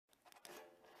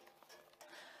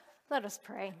Let us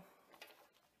pray.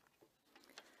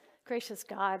 Gracious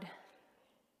God,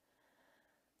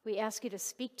 we ask you to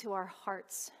speak to our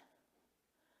hearts.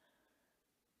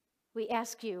 We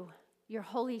ask you, your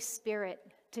Holy Spirit,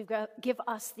 to give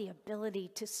us the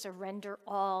ability to surrender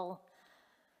all,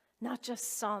 not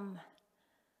just some,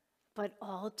 but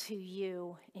all to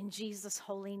you. In Jesus'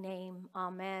 holy name,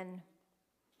 amen.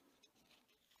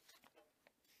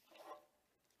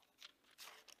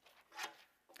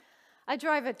 I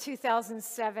drive a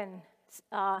 2007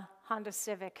 Honda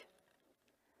Civic.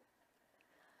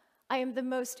 I am the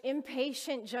most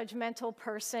impatient, judgmental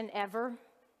person ever.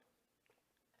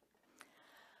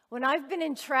 When I've been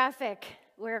in traffic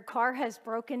where a car has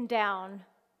broken down,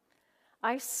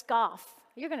 I scoff.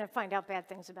 You're going to find out bad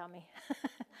things about me.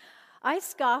 I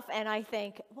scoff and I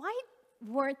think, why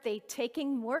weren't they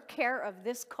taking more care of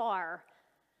this car?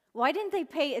 Why didn't they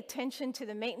pay attention to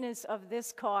the maintenance of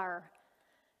this car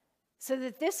so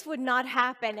that this would not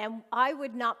happen and I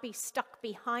would not be stuck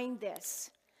behind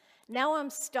this? Now I'm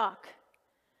stuck.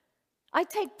 I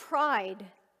take pride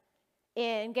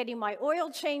in getting my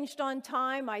oil changed on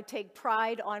time. I take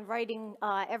pride on writing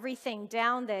everything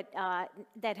down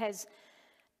that has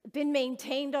been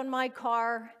maintained on my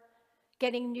car,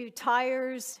 getting new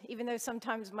tires, even though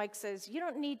sometimes Mike says, you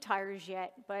don't need tires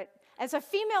yet. But as a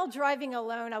female driving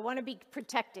alone, I want to be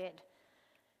protected.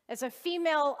 As a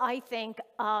female, I think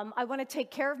I want to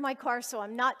take care of my car so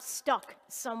I'm not stuck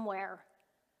somewhere.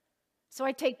 So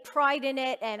I take pride in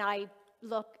it, and I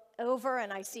look over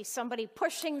and I see somebody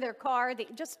pushing their car.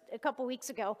 Just a couple weeks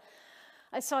ago,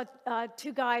 I saw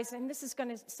two guys, and this is going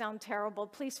to sound terrible.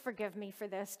 Please forgive me for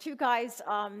this. Two guys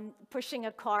pushing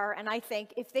a car, and I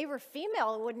think if they were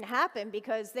female, it wouldn't happen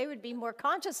because they would be more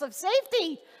conscious of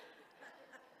safety.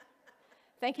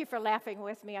 Thank you for laughing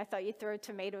with me. I thought you'd throw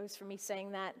tomatoes for me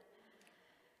saying that.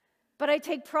 But I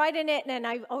take pride in it, and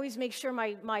I always make sure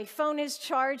my phone is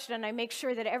charged, and I make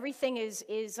sure that everything is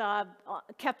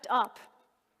kept up.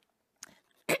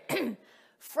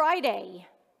 Friday,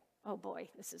 oh boy,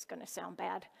 this is going to sound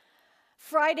bad.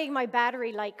 Friday, my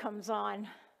battery light comes on,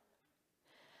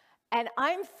 and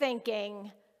I'm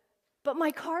thinking, but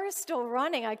my car is still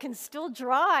running. I can still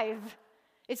drive.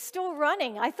 It's still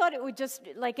running. I thought it would just,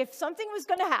 like if something was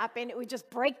going to happen, it would just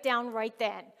break down right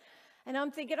then. And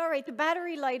I'm thinking, all right, the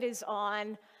battery light is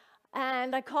on.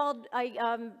 And I pulled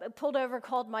over,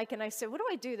 called Mike, and I said, what do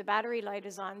I do? The battery light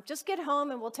is on. Just get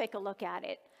home and we'll take a look at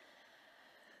it.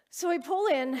 So I pull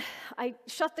in, I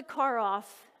shut the car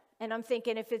off, and I'm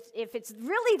thinking if it's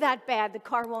really that bad, the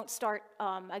car won't start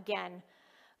again.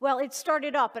 Well, it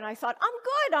started up, and I thought, I'm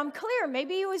good, I'm clear.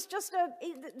 Maybe it was just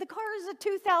the car is a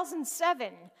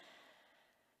 2007.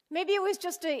 Maybe it was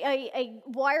just a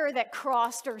wire that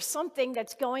crossed or something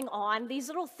that's going on. These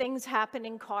little things happen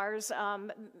in cars.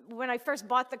 When I first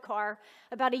bought the car,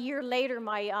 about a year later,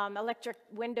 my electric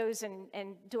windows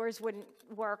and doors wouldn't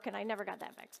work, and I never got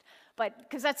that fixed,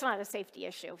 because that's not a safety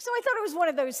issue. So I thought it was one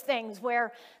of those things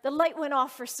where the light went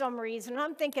off for some reason, and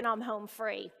I'm thinking I'm home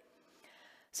free.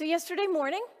 So yesterday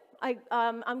morning,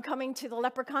 I'm coming to the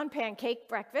Leprechaun Pancake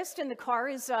breakfast, and the car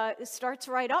starts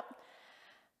right up.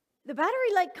 The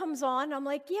battery light comes on. I'm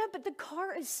like, yeah, but the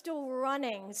car is still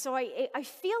running. So I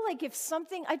feel like if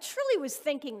something, I truly was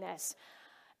thinking this.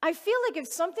 I feel like if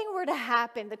something were to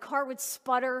happen, the car would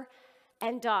sputter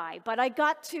and die. But I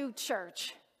got to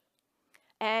church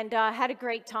and had a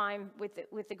great time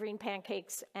with the green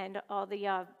pancakes and all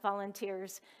the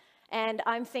volunteers. And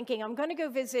I'm thinking, I'm going to go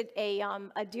visit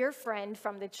a dear friend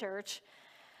from the church.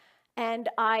 And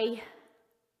I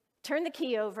turn the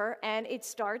key over, and it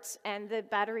starts, and the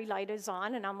battery light is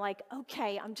on, and I'm like,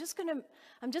 okay, I'm just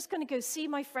gonna go see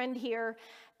my friend here,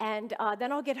 and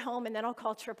then I'll get home, and then I'll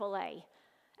call AAA.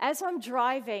 As I'm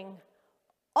driving,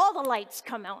 all the lights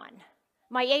come on.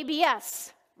 My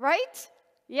ABS, right?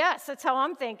 Yes, that's how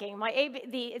I'm thinking.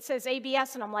 It says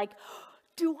ABS, and I'm like,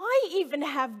 do I even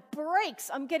have brakes?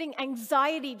 I'm getting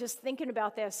anxiety just thinking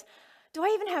about this. Do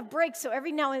I even have brakes? So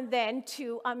every now and then,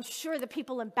 I'm sure the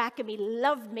people in back of me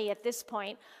love me at this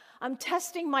point, I'm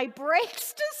testing my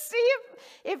brakes to see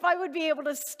if I would be able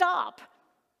to stop.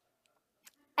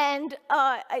 And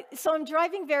so I'm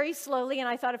driving very slowly, and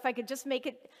I thought if I could just make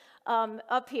it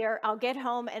up here, I'll get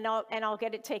home and I'll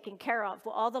get it taken care of.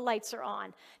 Well, all the lights are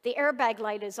on. The airbag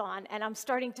light is on, and I'm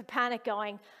starting to panic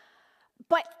going,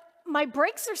 but my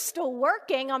brakes are still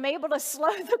working. I'm able to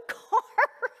slow the car,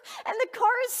 and the car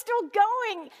is still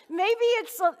going. Maybe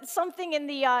it's something in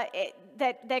the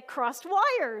that crossed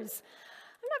wires.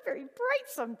 I'm not very bright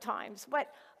sometimes,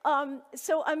 but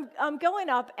So I'm going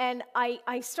up, and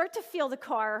I start to feel the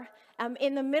car. I'm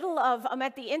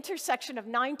at the intersection of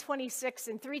 926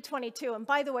 and 322. And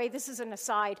by the way, this is an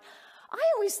aside. I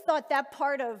always thought that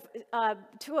part of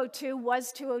 202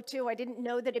 was 202. I didn't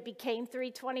know that it became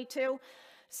 322.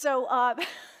 So,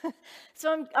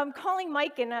 I'm calling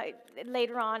Mike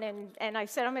later on, and I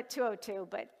said I'm at 202,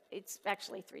 but it's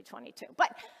actually 322.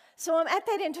 So I'm at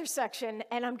that intersection,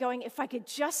 and I'm going, if I could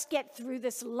just get through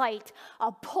this light,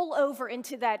 I'll pull over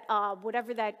into that,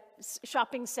 whatever that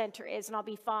shopping center is, and I'll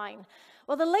be fine.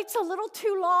 Well, the light's a little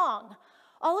too long.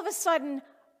 All of a sudden,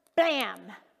 bam,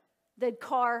 the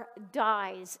car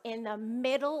dies in the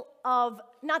middle of,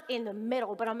 not in the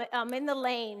middle, but I'm in the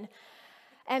lane.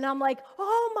 And I'm like,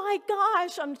 oh my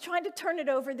gosh, I'm trying to turn it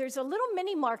over. There's a little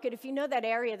mini market, if you know that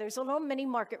area, there's a little mini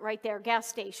market right there, gas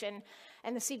station,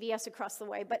 and the CVS across the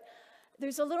way. But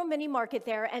there's a little mini market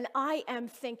there, and I am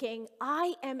thinking,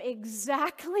 I am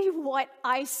exactly what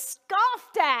I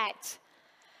scoffed at.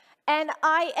 And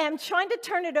I am trying to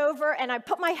turn it over, and I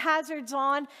put my hazards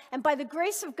on, and by the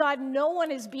grace of God, no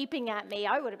one is beeping at me.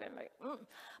 I would have been like,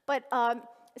 But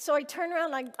so I turn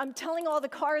around, and I'm telling all the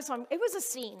cars, it was a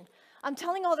scene. I'm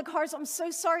telling all the cars, I'm so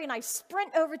sorry, and I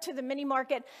sprint over to the mini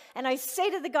market, and I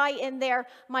say to the guy in there,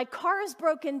 my car is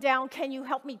broken down, can you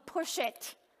help me push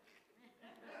it?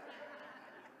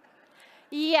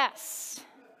 Yes.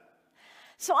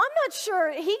 So I'm not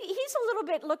sure, he's a little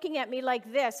bit looking at me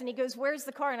like this, and he goes, where's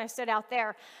the car? And I said, out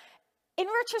there. In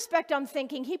retrospect, I'm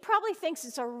thinking, he probably thinks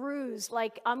it's a ruse,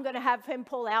 like I'm going to have him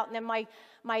pull out, and then my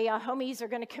homies are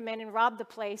going to come in and rob the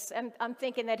place. And I'm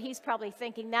thinking that he's probably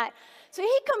thinking that. So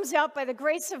he comes out by the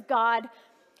grace of God.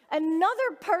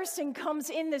 Another person comes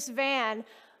in this van,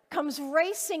 comes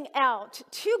racing out.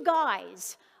 Two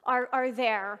guys are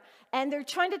there, and they're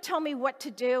trying to tell me what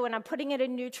to do, and I'm putting it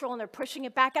in neutral, and they're pushing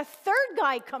it back. A third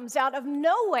guy comes out of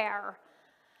nowhere,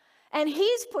 and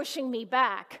he's pushing me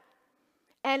back.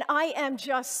 And I am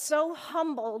just so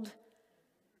humbled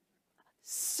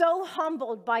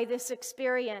by this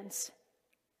experience.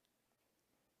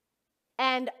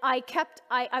 And I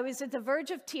was at the verge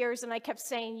of tears, and I kept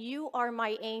saying, you are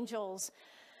my angels.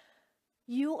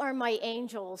 You are my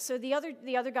angels. So the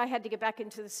other guy had to get back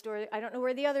into the store. I don't know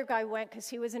where the other guy went, because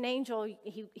he was an angel.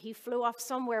 He flew off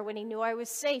somewhere when he knew I was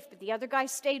safe. But the other guy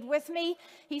stayed with me.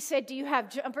 He said, do you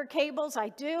have jumper cables? I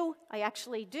do. I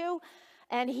actually do.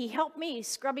 And he helped me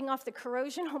scrubbing off the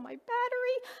corrosion on my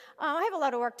battery. I have a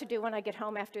lot of work to do when I get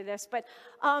home after this. But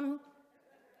I'm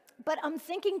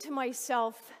thinking to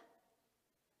myself,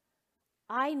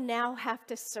 I now have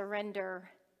to surrender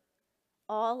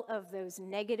all of those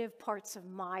negative parts of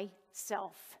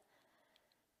myself.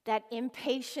 That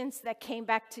impatience that came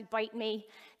back to bite me,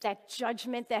 that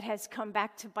judgment that has come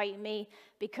back to bite me,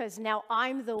 because now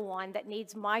I'm the one that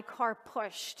needs my car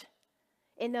pushed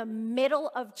in the middle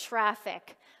of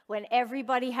traffic when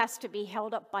everybody has to be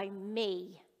held up by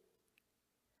me.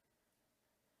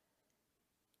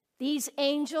 These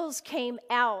angels came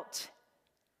out,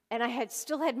 and I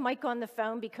still had Mike on the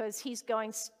phone because he's going,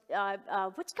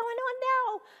 what's going on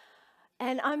now?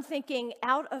 And I'm thinking,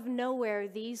 out of nowhere,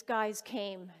 these guys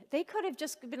came. They could have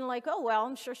just been like, oh, well,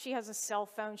 I'm sure she has a cell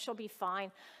phone. She'll be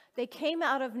fine. They came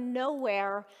out of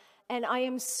nowhere, and I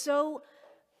am so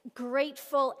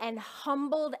grateful and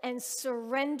humbled and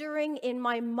surrendering in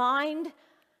my mind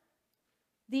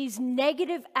these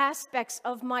negative aspects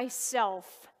of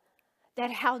myself, that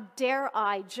how dare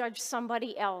I judge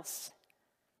somebody else?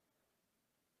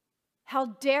 How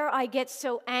dare I get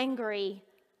so angry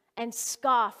and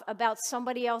scoff about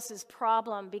somebody else's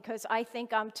problem because I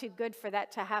think I'm too good for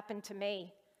that to happen to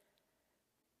me?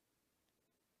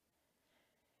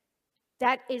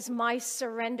 That is my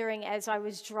surrendering as I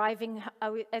was driving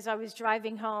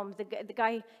home. The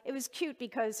guy, it was cute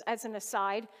because, as an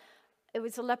aside, it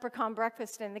was a leprechaun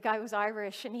breakfast, and the guy was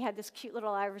Irish, and he had this cute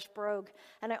little Irish brogue.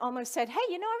 And I almost said, hey,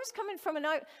 I was coming from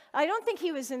I don't think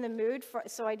he was in the mood,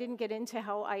 so I didn't get into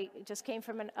how I just came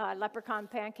from a leprechaun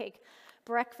pancake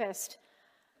breakfast.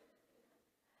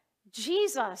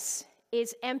 Jesus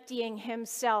is emptying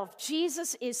himself.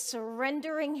 Jesus is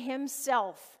surrendering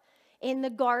himself in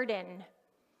the garden.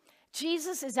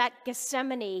 Jesus is at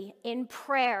Gethsemane in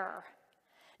prayer.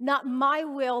 Not my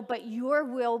will, but your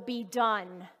will be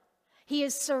done. He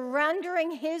is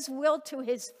surrendering his will to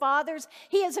his Father's.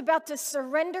 He is about to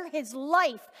surrender his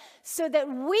life so that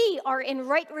we are in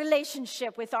right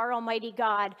relationship with our Almighty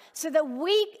God, so that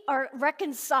we are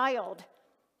reconciled.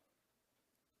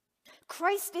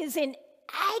 Christ is in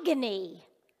agony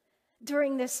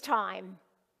during this time.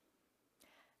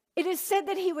 It is said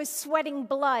that he was sweating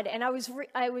blood, and I was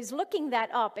looking that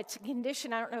up. It's a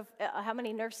condition. I don't know how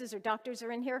many nurses or doctors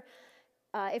are in here.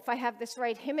 If I have this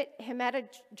right,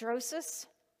 hematidrosis.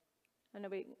 Oh,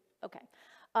 nobody. Okay,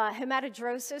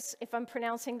 hematidrosis. If I'm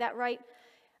pronouncing that right,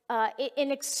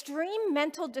 in extreme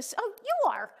mental Oh, you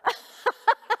are.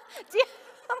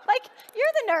 I'm like,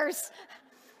 you're the nurse.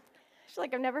 She's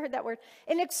like, I've never heard that word.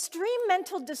 In extreme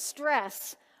mental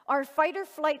distress, our fight or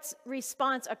flight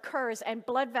response occurs and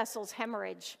blood vessels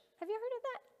hemorrhage. Have you heard of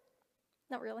that?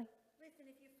 Not really. Listen,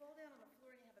 if you fall down on the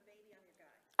floor and you have a baby on your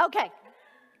guy. Okay.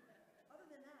 Other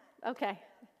than that. Okay.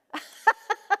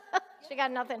 She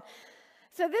got nothing.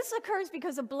 So this occurs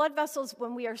because of blood vessels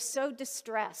when we are so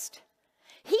distressed.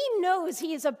 He knows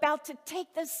he is about to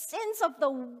take the sins of the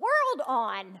world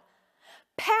on.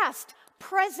 Past,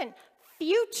 present,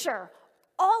 future,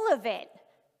 all of it.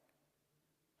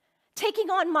 Taking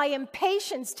on my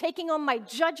impatience, taking on my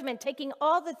judgment, taking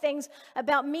all the things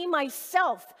about me,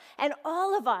 myself, and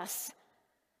all of us.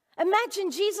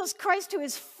 Imagine Jesus Christ, who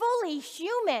is fully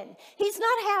human. He's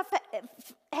not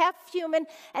half human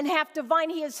and half divine.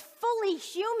 He is fully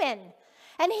human.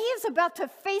 And he is about to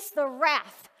face the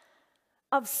wrath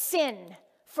of sin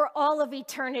for all of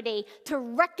eternity to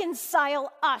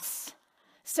reconcile us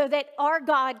so that our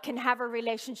God can have a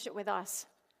relationship with us.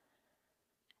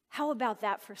 How about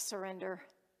that for surrender?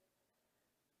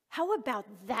 How about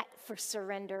that for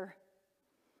surrender?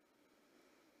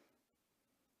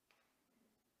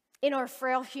 In our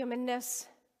frail humanness,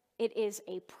 it is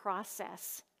a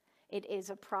process. It is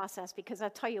a process because I'll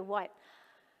tell you what,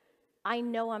 I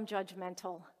know I'm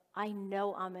judgmental. I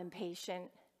know I'm impatient.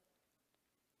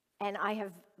 And I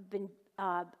have been,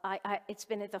 it's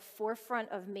been at the forefront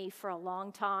of me for a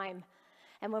long time.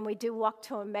 And when we do walk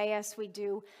to Emmaus, we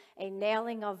do a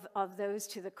nailing of those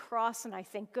to the cross, and I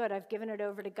think, good, I've given it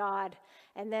over to God.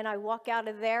 And then I walk out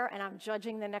of there, and I'm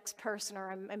judging the next person,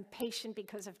 or I'm impatient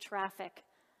because of traffic.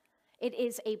 It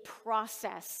is a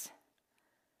process.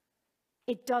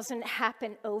 It doesn't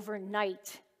happen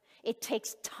overnight. It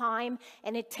takes time,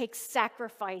 and it takes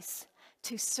sacrifice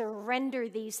to surrender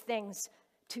these things,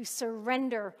 to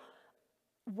surrender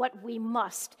what we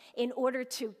must in order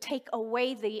to take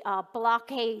away the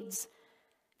blockades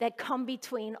that come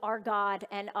between our God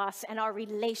and us and our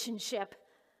relationship.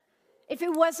 If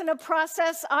it wasn't a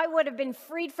process, I would have been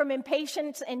freed from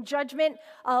impatience and judgment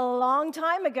a long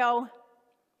time ago.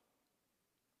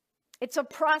 It's a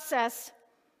process.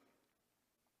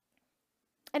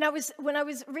 And when I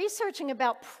was researching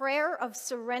about prayer of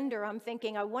surrender, I'm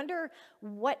thinking, I wonder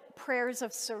what prayers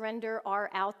of surrender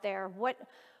are out there.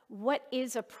 What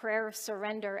is a prayer of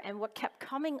surrender? And what kept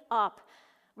coming up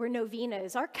were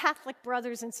novenas. Our Catholic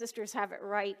brothers and sisters have it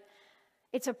right.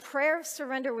 It's a prayer of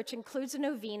surrender, which includes a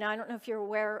novena. I don't know if you're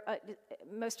aware,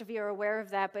 most of you are aware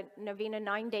of that, but novena,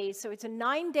 9 days. So it's a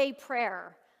 9-day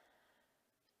prayer.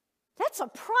 That's a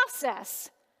process,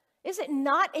 is it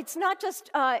not? It's not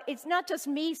just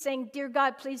me saying, dear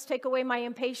God, please take away my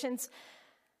impatience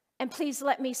and please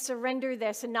let me surrender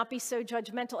this and not be so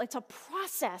judgmental. It's a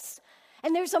process.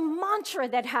 And there's a mantra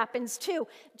that happens too.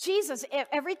 Jesus,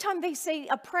 every time they say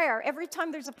a prayer, every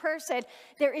time there's a prayer said,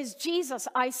 there is Jesus,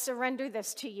 I surrender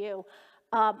this to you.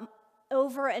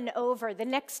 Over and over. The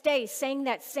next day, saying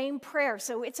that same prayer.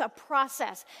 So it's a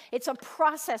process. It's a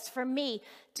process for me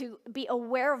to be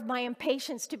aware of my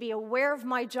impatience, to be aware of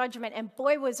my judgment. And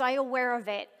boy, was I aware of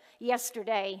it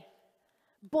yesterday.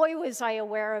 Boy, was I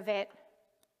aware of it.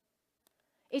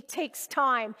 It takes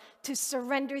time to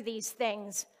surrender these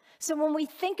things. So when we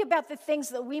think about the things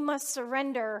that we must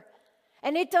surrender,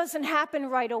 and it doesn't happen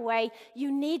right away,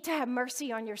 you need to have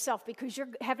mercy on yourself because your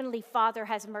Heavenly Father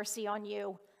has mercy on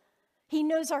you. He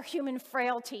knows our human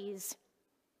frailties.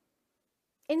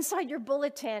 Inside your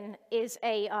bulletin is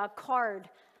a card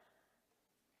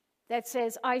that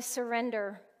says, I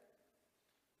surrender.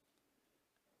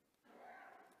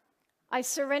 I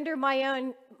surrender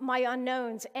my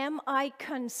unknowns. Am I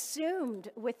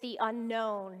consumed with the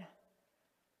unknown?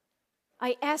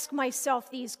 I ask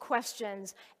myself these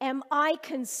questions. Am I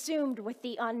consumed with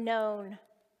the unknown?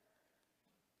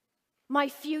 My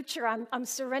future, I'm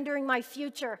surrendering my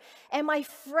future. Am I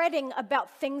fretting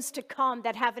about things to come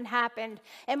that haven't happened?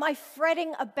 Am I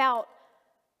fretting about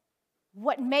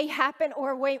what may happen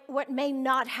or what may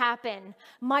not happen?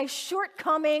 My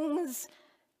shortcomings,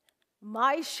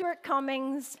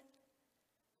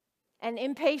 and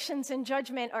impatience and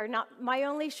judgment are not my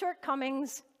only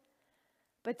shortcomings.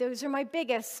 But those are my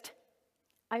biggest.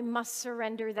 I must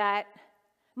surrender that.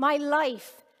 My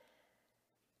life.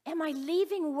 Am I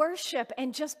leaving worship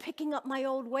and just picking up my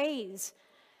old ways?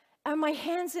 Are my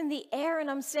hands in the air and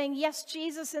I'm saying, yes,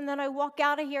 Jesus, and then I walk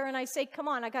out of here and I say, come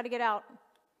on, I got to get out.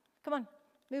 Come on,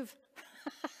 move.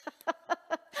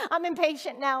 I'm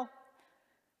impatient now.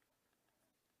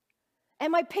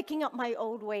 Am I picking up my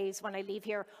old ways when I leave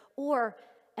here? Or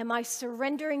am I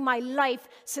surrendering my life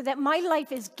so that my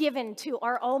life is given to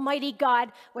our Almighty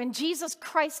God when Jesus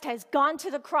Christ has gone to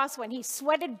the cross, when he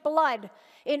sweated blood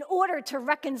in order to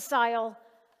reconcile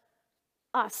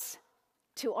us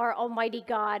to our Almighty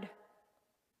God?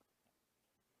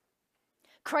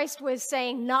 Christ was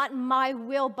saying, not my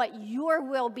will, but your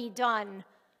will be done.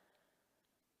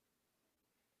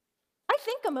 I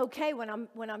think I'm okay when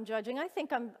I'm judging. I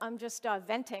think I'm just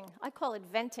venting. I call it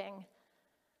venting.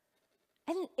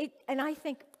 And I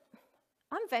think,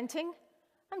 I'm venting.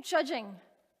 I'm judging.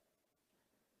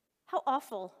 How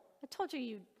awful. I told you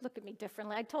you'd look at me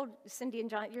differently. I told Cindy and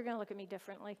John, you're going to look at me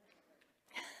differently.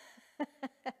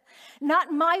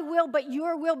 Not my will, but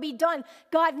your will be done.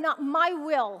 God, not my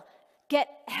will.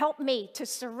 Help me to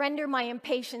surrender my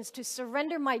impatience, to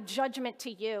surrender my judgment to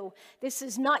you. This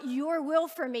is not your will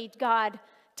for me, God,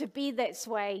 to be this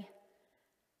way.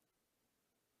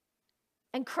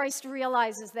 And Christ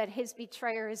realizes that his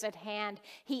betrayer is at hand.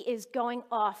 He is going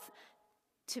off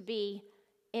to be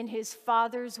in his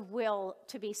Father's will,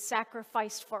 to be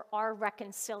sacrificed for our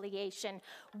reconciliation.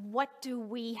 What do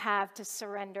we have to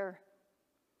surrender?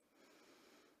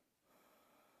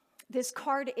 This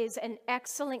card is an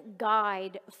excellent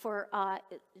guide for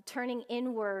turning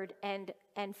inward and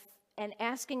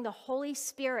asking the Holy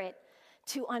Spirit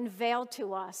to unveil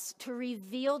to us, to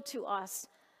reveal to us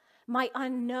my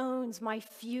unknowns, my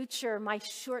future, my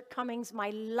shortcomings,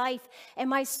 my life.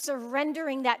 Am I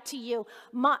surrendering that to you?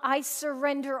 I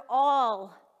surrender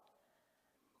all.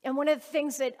 And one of the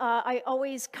things that I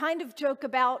always kind of joke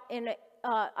about, the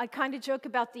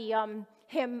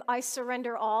hymn, I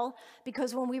Surrender All,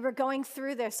 because when we were going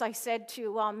through this, I said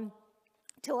to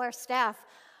our staff,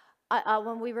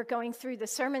 when we were going through the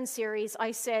sermon series,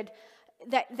 I said,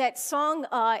 that song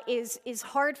is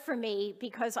hard for me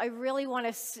because I really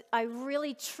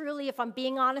truly, if I'm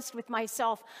being honest with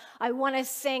myself, I want to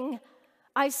sing,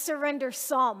 I surrender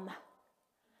some,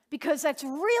 because that's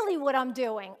really what I'm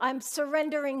doing. I'm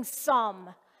surrendering some.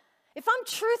 If I'm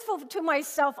truthful to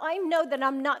myself, I know that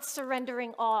I'm not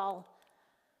surrendering all.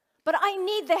 But I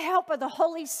need the help of the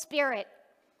Holy Spirit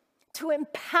to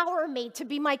empower me, to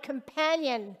be my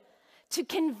companion, to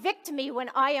convict me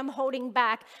when I am holding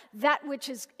back that which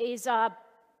is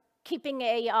keeping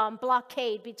a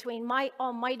blockade between my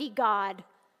Almighty God.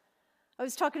 I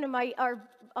was talking to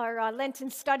our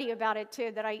Lenten study about it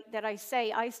too, that I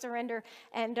say I surrender,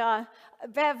 and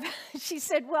Bev, she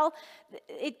said, well,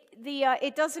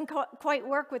 it doesn't quite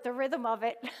work with the rhythm of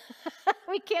it.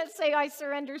 We can't say I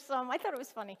surrender some. I thought it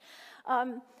was funny.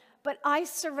 But I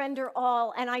surrender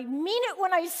all, and I mean it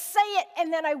when I say it,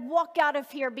 and then I walk out of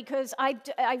here because I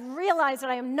realize that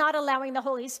I am not allowing the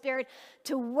Holy Spirit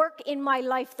to work in my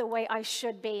life the way I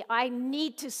should be. I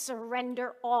need to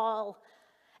surrender all,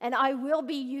 and I will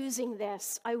be using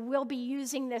this. I will be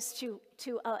using this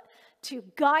to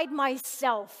guide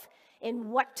myself in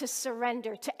what to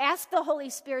surrender, to ask the Holy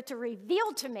Spirit to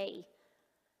reveal to me.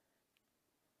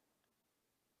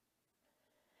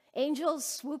 Angels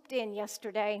swooped in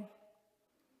yesterday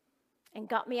and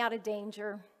got me out of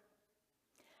danger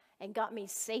and got me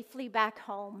safely back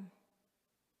home.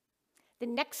 The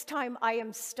next time I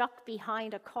am stuck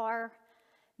behind a car,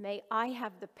 may I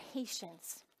have the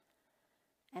patience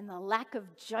and the lack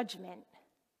of judgment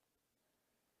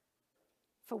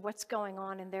for what's going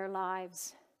on in their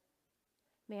lives.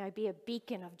 May I be a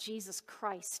beacon of Jesus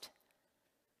Christ,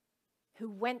 who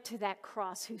went to that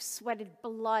cross, who sweated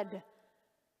blood,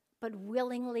 but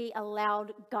willingly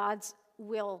allowed God's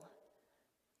will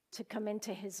to come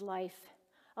into his life.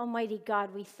 Almighty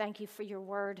God, we thank you for your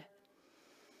word.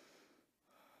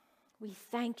 We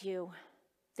thank you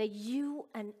that you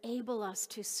enable us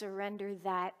to surrender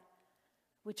that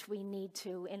which we need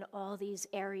to in all these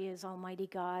areas, Almighty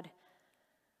God.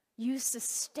 You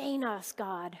sustain us,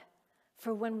 God,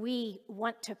 for when we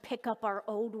want to pick up our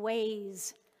old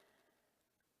ways.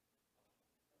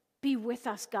 Be with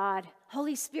us, God.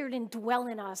 Holy Spirit,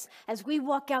 indwell in us as we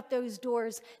walk out those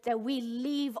doors, that we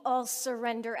leave all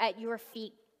surrender at your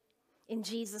feet. In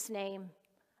Jesus' name,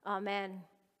 amen.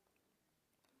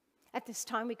 At this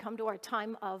time, we come to our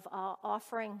time of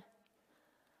offering.